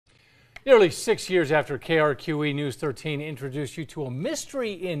Nearly 6 years after KRQE News 13 introduced you to a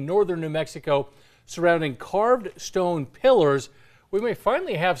mystery in northern New Mexico surrounding carved stone pillars, we may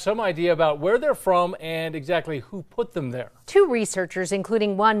finally have some idea about where they're from and exactly who put them there. Two researchers,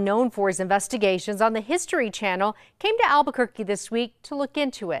 including one known for his investigations on the History Channel, came to Albuquerque this week to look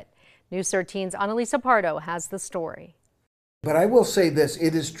into it. News 13's Annalisa Pardo has the story. But I will say this,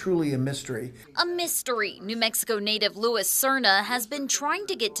 it is truly a mystery. A mystery New Mexico native Louis Serna has been trying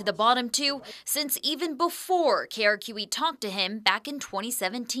to get to the bottom to since even before KRQE talked to him back in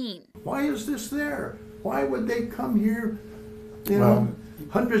 2017. Why is this there? Why would they come here,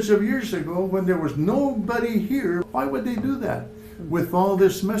 hundreds of years ago when there was nobody here? Why would they do that with all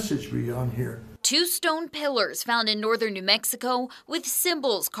this message beyond here? Two stone pillars found in northern New Mexico with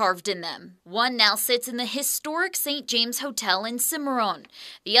symbols carved in them. One now sits in the historic St. James Hotel in Cimarron,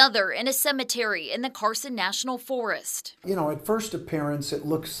 the other in a cemetery in the Carson National Forest. You know, at first appearance, it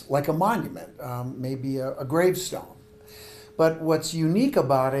looks like a monument, maybe a gravestone. But what's unique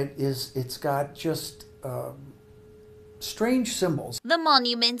about it is it's got just strange symbols. The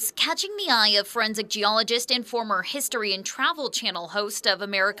monuments catching the eye of forensic geologist and former History and Travel Channel host of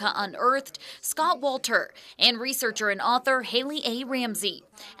America Unearthed, Scott Walter, and researcher and author Haley A. Ramsey.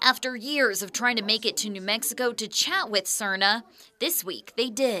 After years of trying to make it to New Mexico to chat with Serna, this week they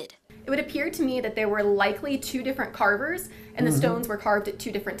did. It would appear to me that there were likely two different carvers and the stones were carved at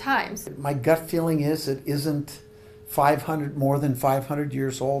two different times. My gut feeling is it isn't more than 500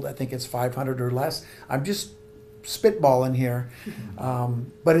 years old. I think it's 500 or less. I'm just spitballing here,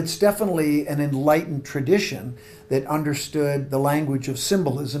 but it's definitely an enlightened tradition that understood the language of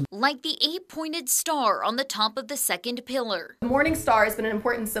symbolism. Like the 8-pointed star on the top of the second pillar. The morning star has been an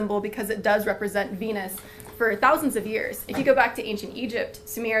important symbol because it does represent Venus for thousands of years. If you go back to ancient Egypt,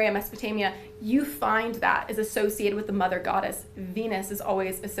 Sumeria, Mesopotamia, you find that is associated with the mother goddess. Venus is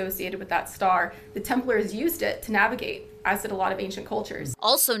always associated with that star. The Templars used it to navigate, as did a lot of ancient cultures.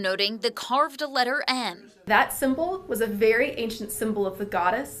 Also noting the carved letter M. That symbol was a very ancient symbol of the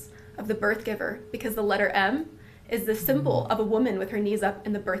goddess, of the birth giver, because the letter M is the symbol of a woman with her knees up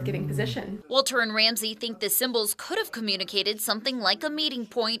in the birth-giving position. Walter and Ramsey think the symbols could have communicated something like a meeting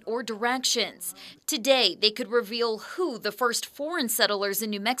point or directions. Today, they could reveal who the first foreign settlers in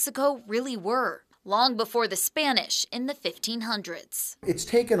New Mexico really were, long before the Spanish in the 1500s. It's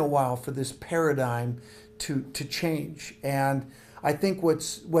taken a while for this paradigm to change, and I think what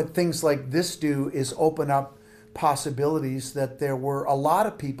things like this do is open up possibilities that there were a lot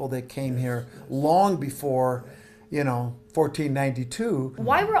of people that came here long before 1492.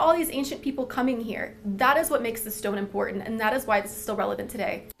 Why were all these ancient people coming here? That is what makes the stone important, and that is why this is still relevant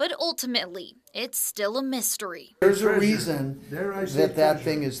today. But ultimately, it's still a mystery. There's a reason that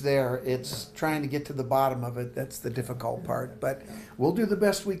thing is there. It's trying to get to the bottom of it. That's the difficult part, but we'll do the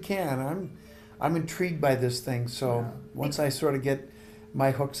best we can. I'm intrigued by this thing, so once I sort of get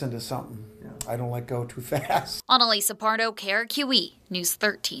my hooks into something, I don't let go too fast. Annalisa Pardo, KRQE, News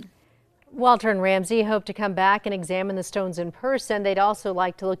 13. Walter and Ramsey hope to come back and examine the stones in person. They'd also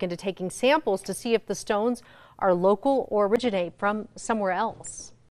like to look into taking samples to see if the stones are local or originate from somewhere else.